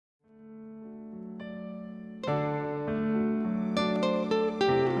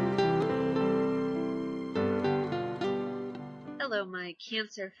Hello, my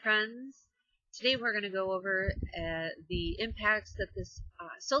Cancer friends. Today we're going to go over the impacts that this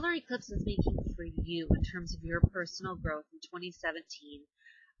solar eclipse is making for you in terms of your personal growth in 2017.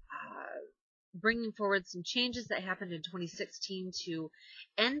 Bringing forward some changes that happened in 2016 to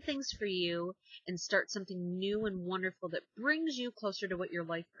end things for you and start something new and wonderful that brings you closer to what your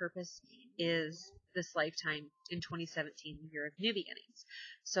life purpose is this lifetime in 2017, the year of new beginnings.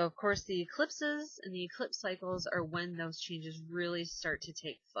 So, of course, the eclipses and the eclipse cycles are when those changes really start to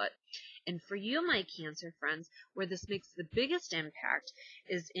take foot. And for you, my Cancer friends, where this makes the biggest impact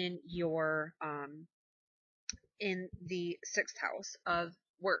is in your in the 6th house of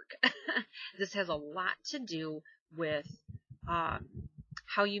work. This has a lot to do with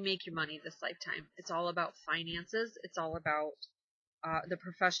how you make your money this lifetime. It's all about finances. It's all about the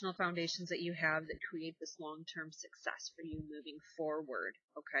professional foundations that you have that create this long-term success for you moving forward,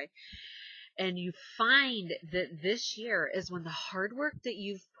 okay? And you find that this year is when the hard work that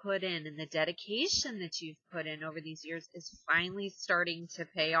you've put in and the dedication that you've put in over these years is finally starting to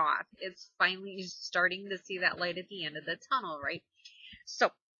pay off. It's finally starting to see that light at the end of the tunnel, right? So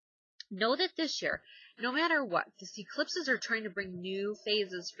know that this year, no matter what, these eclipses are trying to bring new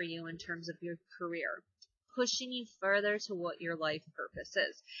phases for you in terms of your career, pushing you further to what your life purpose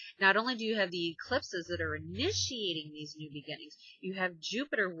is. Not only do you have the eclipses that are initiating these new beginnings, you have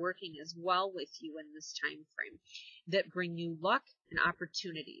Jupiter working as well with you in this time frame that bring you luck and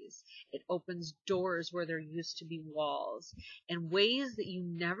opportunities. It opens doors where there used to be walls and ways that you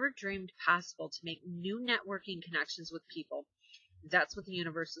never dreamed possible to make new networking connections with people. That's what the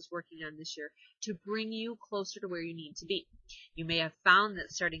universe is working on this year, to bring you closer to where you need to be. You may have found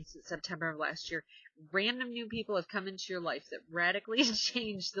that starting since September of last year, random new people have come into your life that radically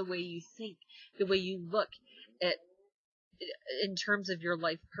changed the way you think, the way you look at in terms of your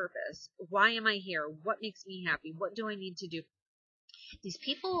life purpose. Why am I here? What makes me happy? What do I need to do? These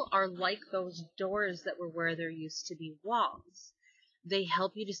people are like those doors that were where there used to be walls. They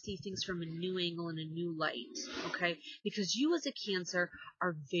help you to see things from a new angle and a new light, okay? Because you as a Cancer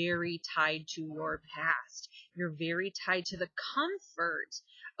are very tied to your past. You're very tied to the comfort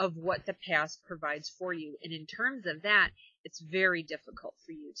of what the past provides for you. And in terms of that, it's very difficult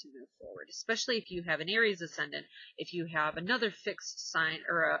for you to move forward, especially if you have an Aries ascendant, if you have another fixed sign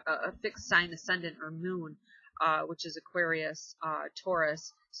or a fixed sign ascendant or moon, which is Aquarius,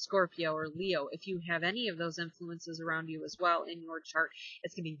 Taurus, Scorpio, or Leo. If you have any of those influences around you as well in your chart,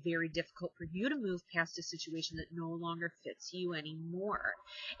 it's going to be very difficult for you to move past a situation that no longer fits you anymore.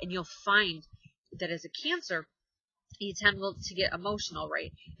 And you'll find that as a Cancer, you tend to get emotional,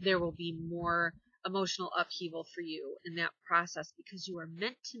 right? There will be more emotional upheaval for you in that process because you are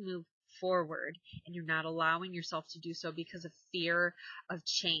meant to move forward and you're not allowing yourself to do so because of fear of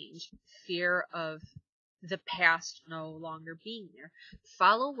change, fear of the past no longer being there.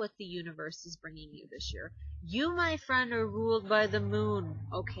 Follow what the universe is bringing you this year. You, my friend, are ruled by the moon,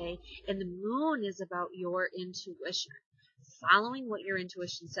 okay? And the moon is about your intuition. Following what your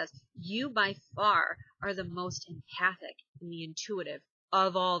intuition says. You, by far, are the most empathic and the intuitive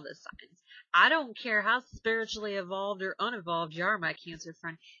of all the signs. I don't care how spiritually evolved or unevolved you are, my Cancer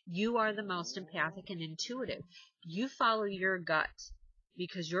friend. You are the most empathic and intuitive. You follow your gut,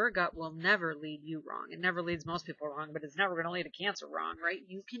 because your gut will never lead you wrong. It never leads most people wrong, but it's never going to lead a Cancer wrong, right?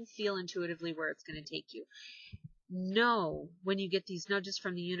 You can feel intuitively where it's going to take you. Know when you get these nudges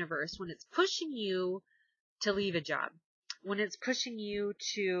from the universe, when it's pushing you to leave a job, when it's pushing you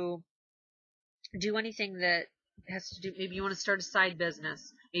to do anything that has to do, maybe you want to start a side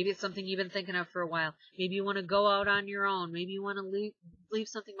business. Maybe it's something you've been thinking of for a while. Maybe you want to go out on your own. Maybe you want to leave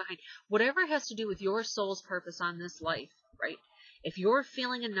something behind. Whatever has to do with your soul's purpose on this life, right? If you're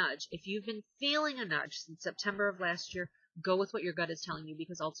feeling a nudge, if you've been feeling a nudge since September of last year, go with what your gut is telling you,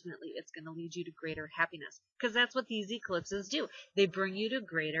 because ultimately it's going to lead you to greater happiness. Because that's what these eclipses do. They bring you to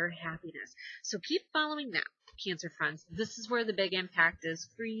greater happiness. So keep following that, Cancer friends. This is where the big impact is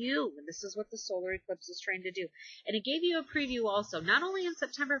for you. This is what the solar eclipse is trying to do. And it gave you a preview also, not only in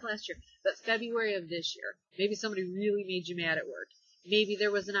September of last year, but February of this year. Maybe somebody really made you mad at work. Maybe there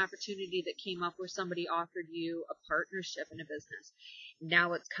was an opportunity that came up where somebody offered you a partnership in a business.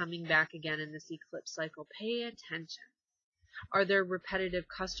 Now it's coming back again in this eclipse cycle. Pay attention. Are there repetitive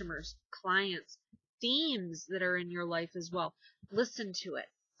customers, clients, themes that are in your life as well? Listen to it.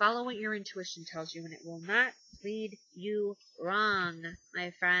 Follow what your intuition tells you, and it will not lead you wrong,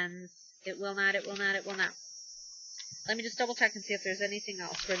 my friends. It will not, it will not, it will not. Let me just double check and see if there's anything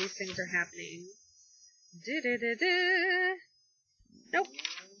else where these things are happening. Nope.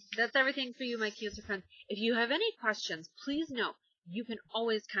 That's everything for you, my Cancer friends. If you have any questions, please know you can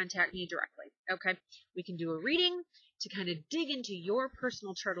always contact me directly, okay? We can do a reading, to kind of dig into your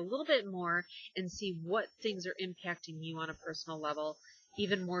personal chart a little bit more and see what things are impacting you on a personal level,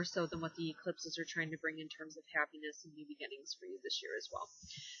 even more so than what the eclipses are trying to bring in terms of happiness and new beginnings for you this year as well.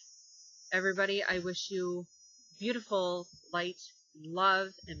 Everybody, I wish you beautiful light, love,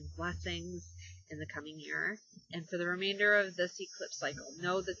 and blessings in the coming year. And for the remainder of this eclipse cycle,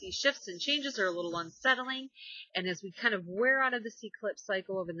 know that these shifts and changes are a little unsettling. And as we kind of wear out of this eclipse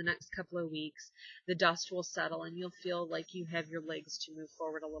cycle over the next couple of weeks, the dust will settle and you'll feel like you have your legs to move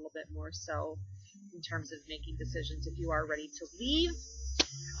forward a little bit more so in terms of making decisions if you are ready to leave.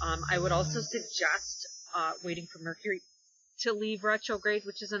 I would also suggest waiting for Mercury to leave retrograde,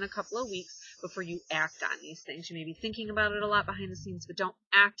 which is in a couple of weeks, before you act on these things. You may be thinking about it a lot behind the scenes, but don't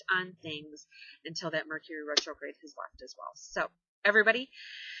act on things until that Mercury retrograde has left as well. So, everybody,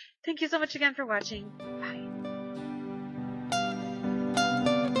 thank you so much again for watching. Bye.